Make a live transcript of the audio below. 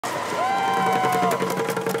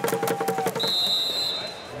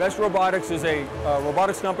Best Robotics is a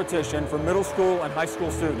robotics competition for middle school and high school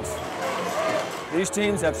students. These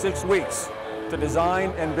teams have 6 weeks to design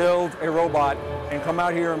and build a robot and come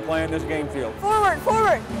out here and play in this game field. Forward,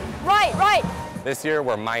 forward, right, right. This year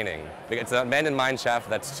we're mining. It's an abandoned mine shaft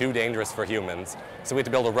that's too dangerous for humans, so we have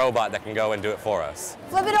to build a robot that can go and do it for us.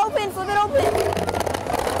 Flip it open, flip it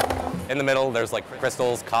open. In the middle there's like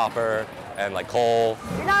crystals, copper, and like coal.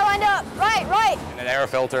 You're not lined up, right, right. And an air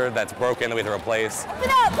filter that's broken that we have to replace. Lift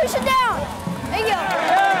it up, push it down. There you go.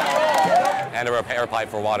 And a repair pipe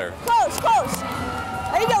for water. Close, close.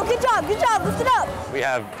 There you go, good job, lift it up. We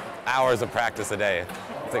have hours of practice a day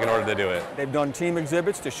in order to do it. They've done team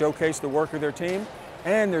exhibits to showcase the work of their team,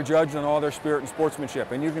 and they're judged on all their spirit and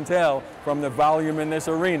sportsmanship. And you can tell from the volume in this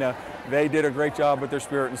arena, they did a great job with their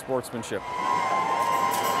spirit and sportsmanship.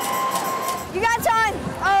 You got time.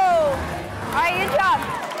 Oh, all right, good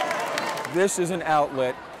job. This is an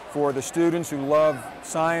outlet for the students who love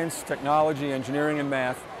science, technology, engineering, and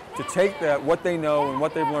math to take what they know and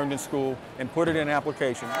what they've learned in school and put it in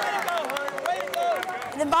application.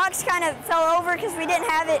 The box kind of fell over because we didn't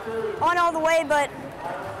have it on all the way, but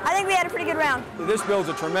I think we had a pretty good round. This builds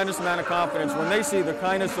a tremendous amount of confidence when they see the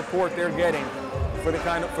kind of support they're getting for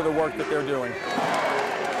the work that they're doing.